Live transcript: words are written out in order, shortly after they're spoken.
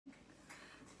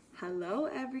Hello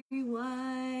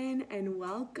everyone and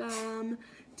welcome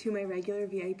to my regular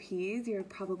VIPs. You're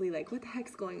probably like, what the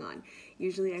heck's going on?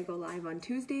 Usually I go live on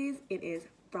Tuesdays. It is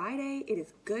Friday. It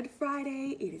is Good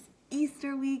Friday. It is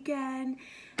Easter weekend.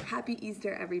 Happy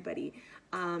Easter, everybody.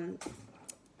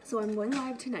 So I'm going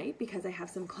live tonight because I have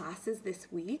some classes this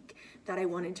week that I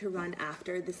wanted to run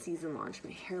after the season launch.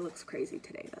 My hair looks crazy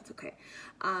today. That's okay.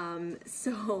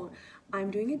 So I'm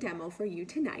doing a demo for you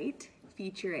tonight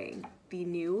featuring the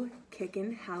new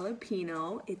Kickin'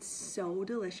 Jalapeno. It's so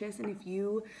delicious, and if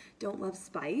you don't love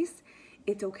spice,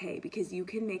 it's okay because you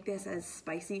can make this as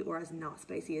spicy or as not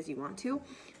spicy as you want to.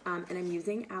 And I'm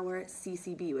using our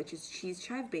CCB, which is cheese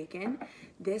chive bacon.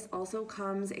 This also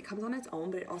comes on its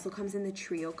own, but it also comes in the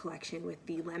trio collection with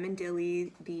the lemon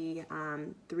dilly, the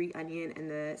 3 onion, and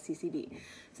the CCB.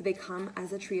 So they come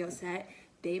as a trio set.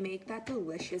 They make that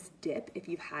delicious dip. If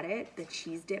you've had it, the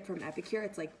cheese dip from Epicure,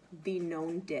 it's like the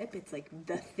known dip. It's like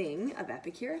the thing of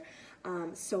Epicure.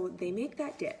 So they make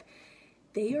that dip.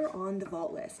 They are on the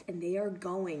vault list and they are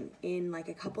going in like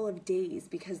a couple of days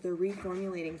because they're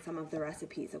reformulating some of the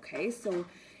recipes, okay? So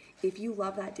if you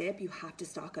love that dip, you have to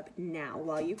stock up now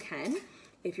while you can.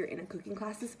 If you're in a cooking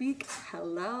class this week,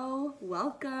 hello,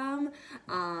 welcome.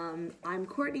 I'm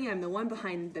Courtney. I'm the one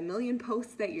behind the million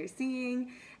posts that you're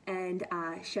seeing. And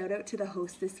shout out to the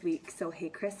host this week. So hey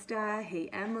Krista, hey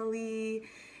Emily,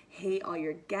 hey all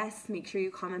your guests. Make sure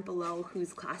you comment below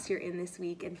whose class you're in this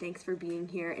week, and thanks for being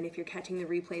here. And if you're catching the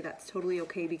replay, that's totally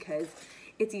okay because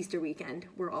it's Easter weekend.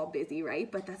 We're all busy,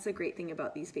 right? But that's the great thing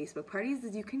about these Facebook parties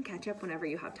is you can catch up whenever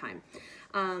you have time.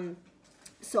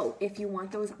 So if you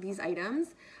want these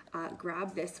items,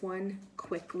 grab this one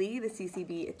quickly, the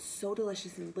CCB. It's so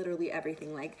delicious in literally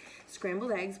everything. Like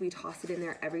scrambled eggs, we toss it in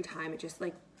there every time. It just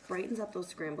like brightens up those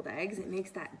scrambled eggs. It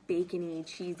makes that bacony,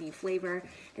 cheesy flavor,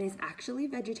 and it's actually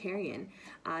vegetarian.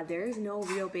 There is no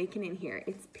real bacon in here.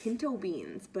 It's pinto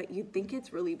beans, but you'd think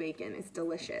it's really bacon. It's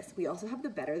delicious. We also have the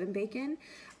better than bacon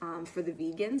for the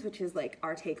vegans, which is like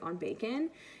our take on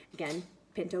bacon. Again,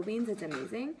 pinto beans, it's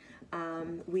amazing.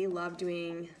 We love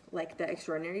doing like the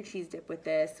extraordinary cheese dip with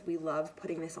this. We love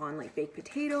putting this on like baked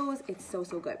potatoes. It's so,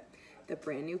 so good. The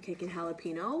brand new Kickin'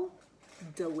 Jalapeno,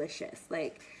 delicious.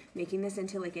 Like making this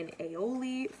into like an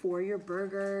aioli for your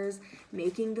burgers,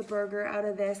 making the burger out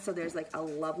of this. So there's like a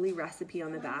lovely recipe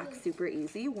on the back, super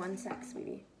easy. One sec,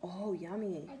 sweetie. Oh,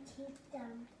 yummy. I take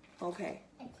them. Okay.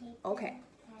 I take them. Okay.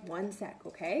 One sec,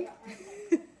 okay?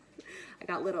 I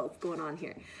got littles going on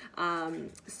here.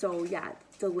 So yeah,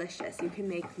 delicious. You can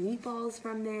make meatballs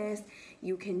from this.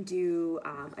 You can do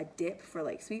a dip for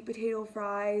like sweet potato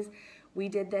fries. We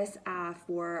did this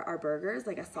for our burgers,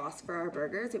 like a sauce for our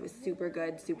burgers. It was super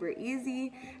good, super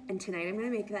easy. And tonight I'm gonna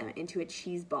make them into a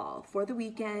cheese ball for the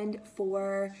weekend,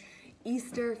 for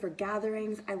Easter, for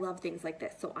gatherings. I love things like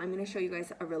this. So I'm gonna show you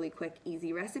guys a really quick,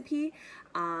 easy recipe.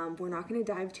 We're not gonna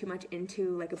dive too much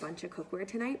into like a bunch of cookware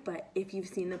tonight, but if you've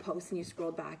seen the post and you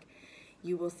scrolled back,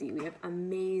 you will see we have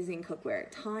amazing cookware,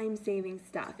 time-saving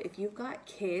stuff. If you've got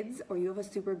kids or you have a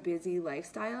super busy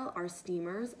lifestyle, our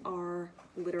steamers are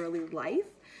literally life.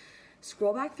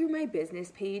 Scroll back through my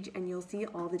business page and you'll see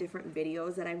all the different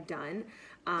videos that I've done.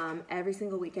 Every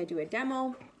single week I do a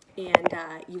demo, and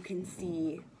you can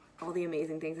see all the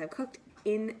amazing things I've cooked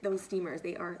in those steamers.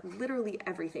 They are literally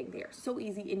everything. They are so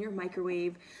easy in your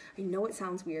microwave. I know it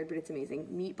sounds weird, but it's amazing.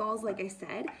 Meatballs, like I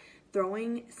said,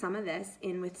 throwing some of this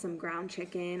in with some ground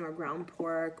chicken or ground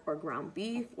pork or ground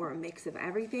beef or a mix of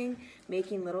everything,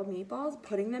 making little meatballs,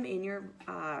 putting them in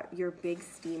your big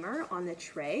steamer on the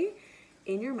tray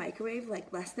in your microwave,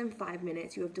 like less than 5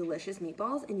 minutes, you have delicious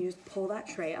meatballs, and you just pull that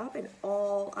tray up and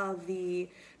all of the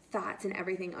fats and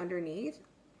everything underneath,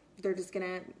 they're just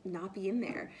gonna not be in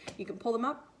there. You can pull them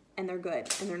up and they're good,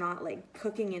 and they're not like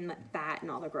cooking in the fat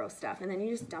and all the gross stuff, and then you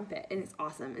just dump it, and it's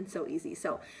awesome and so easy.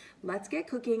 So let's get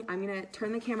cooking. I'm gonna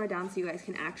turn the camera down so you guys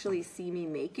can actually see me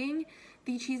making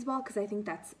the cheese ball, because I think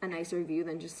that's a nicer view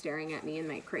than just staring at me and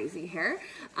my crazy hair.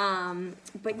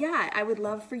 But yeah, I would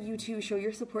love for you to show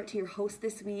your support to your host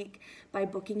this week by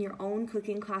booking your own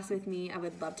cooking class with me. I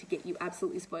would love to get you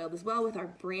absolutely spoiled as well with our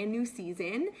brand new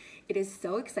season. It is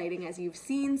so exciting, as you've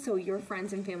seen, so your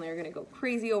friends and family are gonna go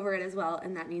crazy over it as well,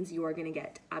 and that means you are gonna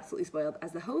get absolutely spoiled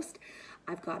as the host.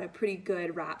 I've got a pretty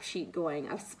good rap sheet going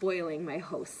of spoiling my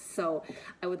hosts, so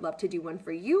I would love to do one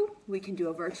for you. We can do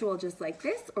a virtual just like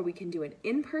this, or we can do a it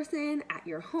in person, at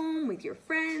your home, with your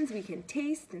friends. We can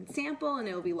taste and sample, and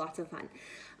it will be lots of fun.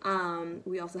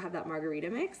 We also have that margarita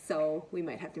mix, so we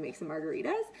might have to make some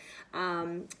margaritas.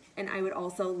 And I would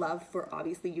also love for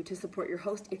obviously you to support your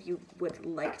host if you would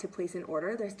like to place an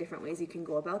order. There's different ways you can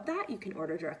go about that. You can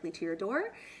order directly to your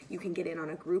door. You can get in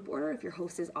on a group order if your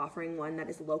host is offering one that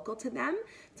is local to them.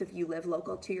 So if you live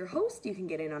local to your host, you can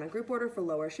get in on a group order for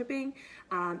lower shipping.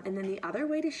 And then the other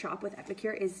way to shop with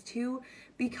Epicure is to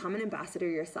become an ambassador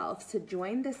yourself. To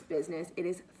join this business, it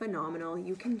is phenomenal.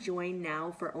 You can join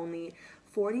now for only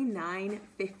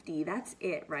 $49.50. That's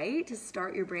it, right? To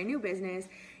start your brand new business,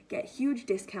 get huge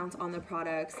discounts on the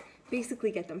products,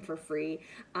 basically get them for free.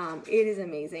 It is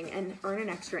amazing, and earn an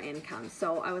extra income.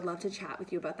 So I would love to chat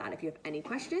with you about that if you have any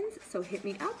questions. So hit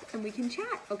me up and we can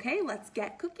chat. Okay, let's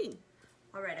get cooking.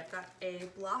 All right, I've got a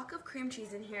block of cream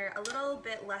cheese in here, a little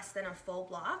bit less than a full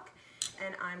block,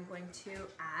 and I'm going to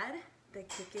add the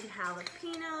kicking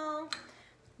jalapeno.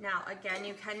 Now, again,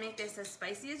 you can make this as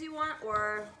spicy as you want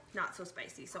or not so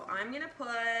spicy. So I'm gonna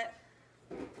put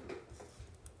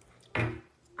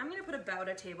about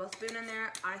a tablespoon in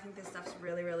there. I think this stuff's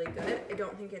really, really good. I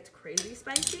don't think it's crazy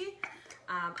spicy.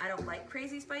 I don't like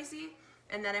crazy spicy.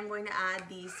 And then I'm going to add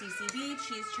the CCB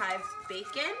cheese chives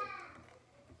bacon.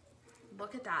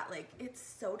 Look at that, like it's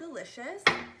so delicious.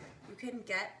 You can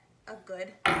get a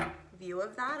good view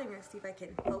of that. I'm gonna see if I can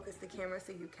focus the camera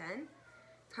so you can.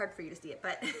 It's hard for you to see it,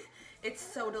 but it's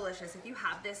so delicious. If you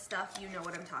have this stuff, you know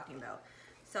what I'm talking about.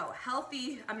 So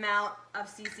healthy amount of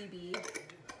CCB.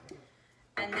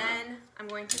 And then I'm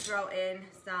going to throw in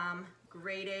some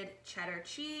grated cheddar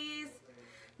cheese.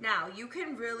 Now you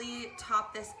can really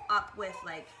top this up with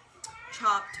like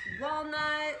chopped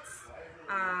walnuts.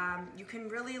 You can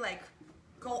really like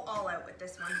go all out with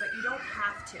this one, but you don't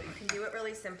have to. You can do it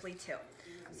really simply too.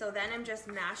 So then I'm just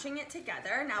mashing it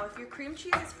together. Now if your cream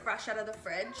cheese is fresh out of the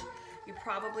fridge, you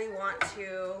probably want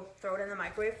to throw it in the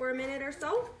microwave for a minute or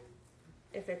so.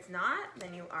 If it's not,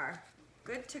 then you are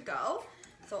good to go.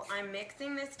 So I'm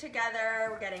mixing this together.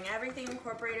 We're getting everything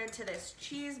incorporated to this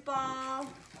cheese ball.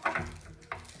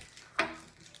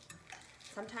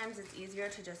 Sometimes it's easier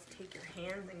to just take your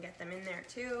hands and get them in there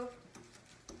too.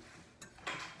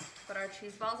 But our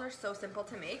cheese balls are so simple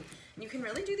to make. You can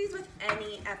really do these with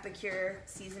any Epicure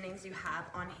seasonings you have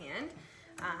on hand.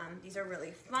 These are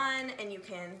really fun, and you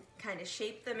can kind of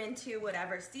shape them into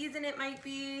whatever season it might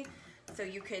be. So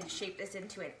you could shape this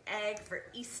into an egg for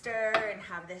Easter and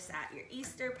have this at your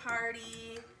Easter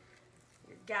party,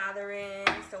 your gathering,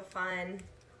 so fun.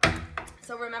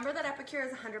 So remember that Epicure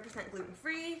is 100%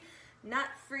 gluten-free,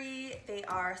 nut-free. They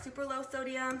are super low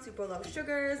sodium, super low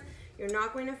sugars. You're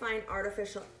not going to find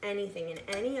artificial anything in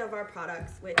any of our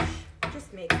products, which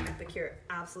just makes Epicure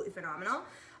absolutely phenomenal.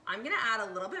 I'm gonna add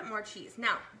a little bit more cheese.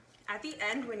 Now, at the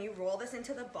end, when you roll this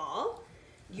into the ball,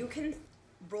 you can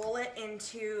roll it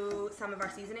into some of our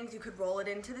seasonings. You could roll it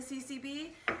into the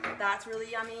CCB. That's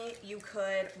really yummy. You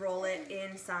could roll it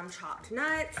in some chopped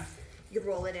nuts. You could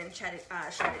roll it in shredded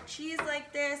cheese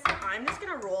like this. I'm just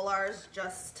gonna roll ours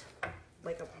just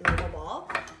like a little ball.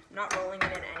 I'm not rolling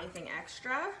it in anything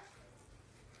extra.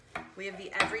 We have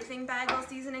the everything bagel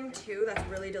seasoning too. That's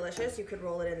really delicious. You could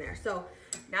roll it in there. So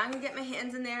now I'm gonna get my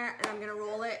hands in there and I'm gonna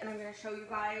roll it, and I'm gonna show you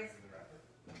guys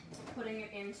putting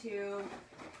it into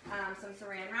some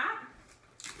saran wrap.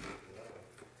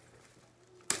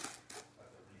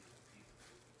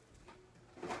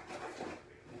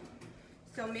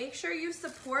 So make sure you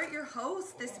support your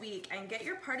host this week and get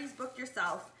your parties booked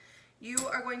yourself. You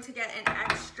are going to get an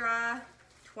extra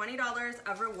 $20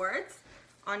 of rewards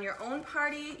on your own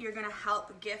party. You're gonna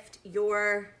help gift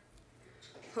your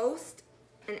host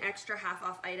an extra half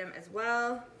off item as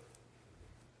well.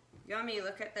 Yummy,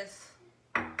 look at this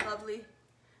lovely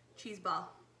cheese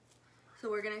ball. So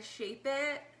we're gonna shape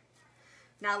it.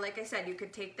 Now, like I said, you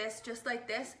could take this just like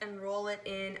this and roll it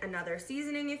in another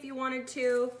seasoning if you wanted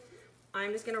to.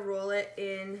 I'm just gonna roll it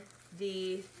in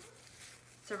the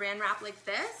saran wrap like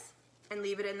this and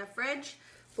leave it in the fridge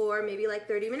for maybe like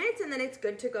 30 minutes, and then it's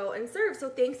good to go and serve. So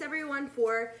thanks everyone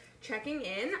for checking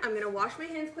in. I'm gonna wash my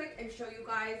hands quick and show you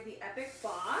guys the Epic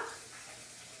box.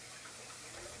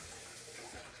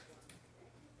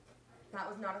 That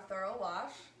was not a thorough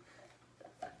wash.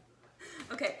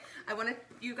 Okay, I wanted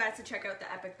you guys to check out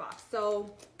the Epic box.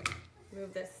 So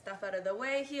move this stuff out of the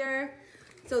way here.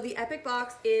 So the Epic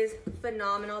box is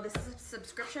phenomenal. This is a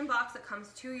subscription box that comes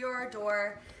to your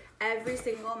door, every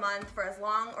single month for as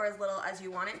long or as little as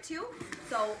you want it to.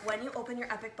 So when you open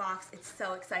your Epic box, it's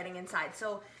so exciting inside.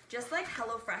 So just like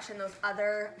HelloFresh and those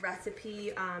other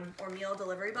recipe or meal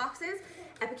delivery boxes,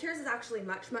 Epicure's is actually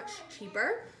much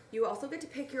cheaper. You also get to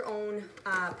pick your own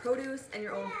produce and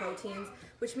your own proteins,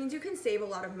 which means you can save a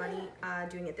lot of money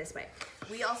doing it this way.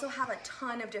 We also have a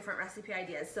ton of different recipe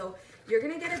ideas. So you're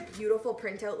gonna get a beautiful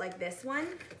printout like this one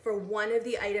for one of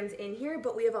the items in here,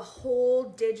 but we have a whole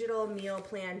digital meal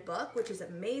plan book, which is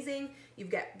amazing. You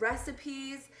get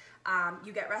recipes,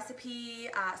 you get recipe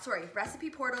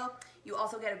portal. You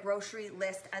also get a grocery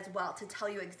list as well to tell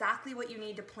you exactly what you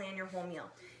need to plan your whole meal.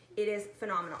 It is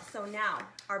phenomenal. So now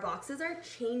our boxes are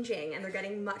changing and they're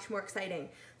getting much more exciting.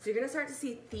 So you're gonna start to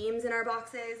see themes in our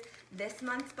boxes. This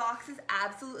month's box is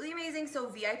absolutely amazing. So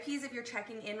VIPs, if you're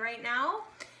checking in right now,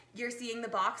 you're seeing the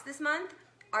box this month.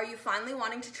 Are you finally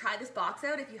wanting to try this box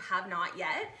out if you have not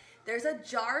yet? There's a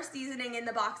jar seasoning in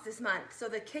the box this month. So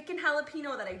the kick and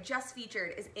jalapeno that I just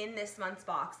featured is in this month's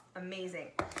box. Amazing.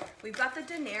 We've got the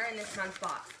donair in this month's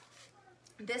box.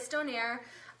 This donair,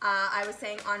 I was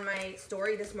saying on my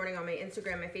story this morning on my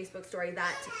Instagram, my Facebook story,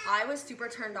 that I was super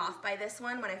turned off by this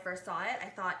one when I first saw it. I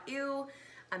thought, ew,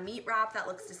 a meat wrap, that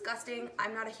looks disgusting.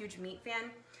 I'm not a huge meat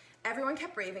fan. Everyone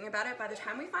kept raving about it. By the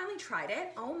time we finally tried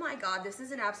it, oh my God, this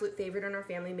is an absolute favorite in our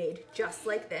family, made just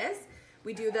like this.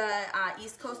 We do the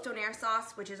East Coast donair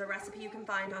sauce, which is a recipe you can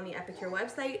find on the Epicure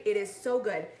website. It is so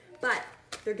good, but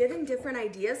they're giving different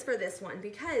ideas for this one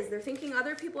because they're thinking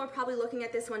other people are probably looking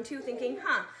at this one too, thinking,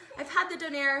 I've had the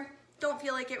donair, don't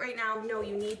feel like it right now. No,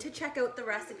 you need to check out the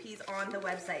recipes on the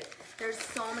website. There's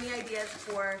so many ideas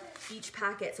for each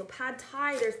packet. So pad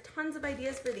thai, there's tons of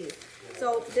ideas for these.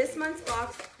 So this month's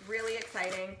box, really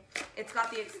exciting. It's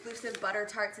got the exclusive butter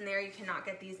tarts in there. You cannot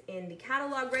get these in the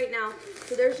catalog right now.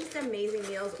 So there's just amazing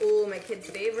meals. Oh, my kid's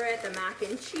favorite, the mac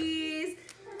and cheese.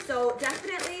 So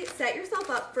definitely set yourself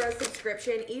up for a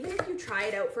subscription. Even if you try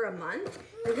it out for a month,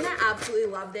 you're gonna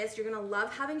absolutely love this. You're gonna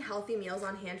love having healthy meals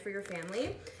on hand for your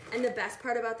family. And the best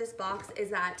part about this box is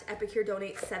that Epicure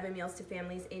donates 7 meals to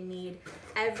families in need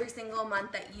every single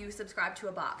month that you subscribe to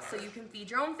a box. So you can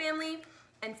feed your own family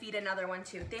and feed another one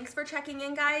too. Thanks for checking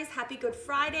in, guys. Happy Good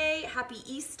Friday, happy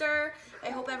Easter. I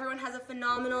hope everyone has a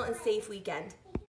phenomenal and safe weekend.